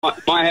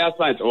My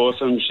housemate's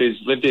awesome. She's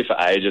lived here for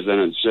ages,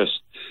 and it's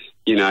just,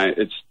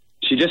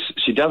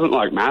 she doesn't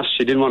like MAFS.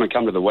 She didn't want to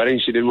come to the wedding.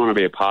 She didn't want to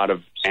be a part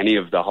of any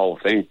of the whole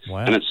thing.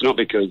 Wow. And it's not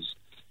because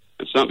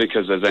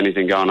there's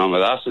anything going on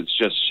with us. It's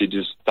just she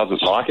just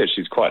doesn't like it.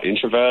 She's quite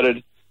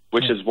introverted,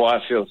 which is why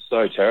I feel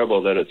so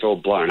terrible that it's all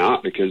blown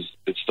up, because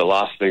it's the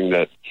last thing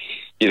that,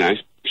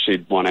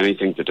 she'd want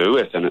anything to do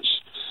with. And it's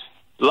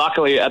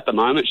luckily at the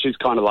moment she's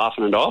kind of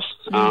laughing it off.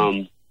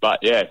 But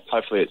yeah,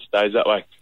 hopefully it stays that way.